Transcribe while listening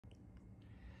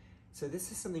So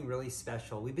this is something really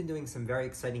special. We've been doing some very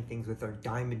exciting things with our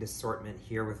diamond assortment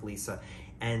here with Lisa.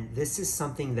 And this is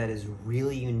something that is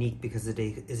really unique because it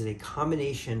is a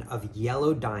combination of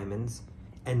yellow diamonds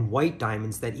and white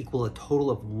diamonds that equal a total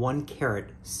of 1 carat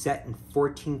set in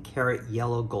 14 karat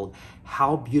yellow gold.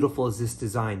 How beautiful is this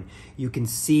design? You can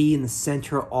see in the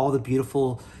center all the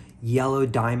beautiful yellow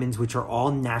diamonds, which are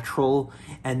all natural,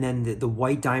 and then the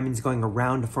white diamonds going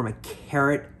around to form a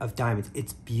carat of diamonds.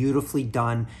 It's beautifully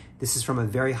done. This is from a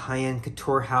very high-end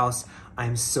couture house.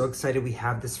 I'm so excited we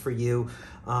have this for you.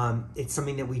 It's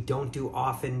something that we don't do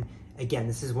often. Again,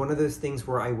 this is one of those things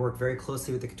where I work very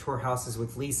closely with the couture houses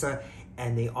with Lisa,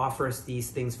 and they offer us these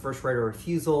things first right of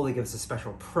refusal. They give us a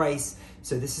special price.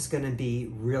 So this is gonna be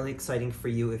really exciting for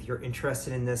you. If you're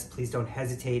interested in this, please don't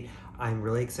hesitate. I'm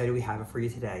really excited we have it for you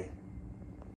today.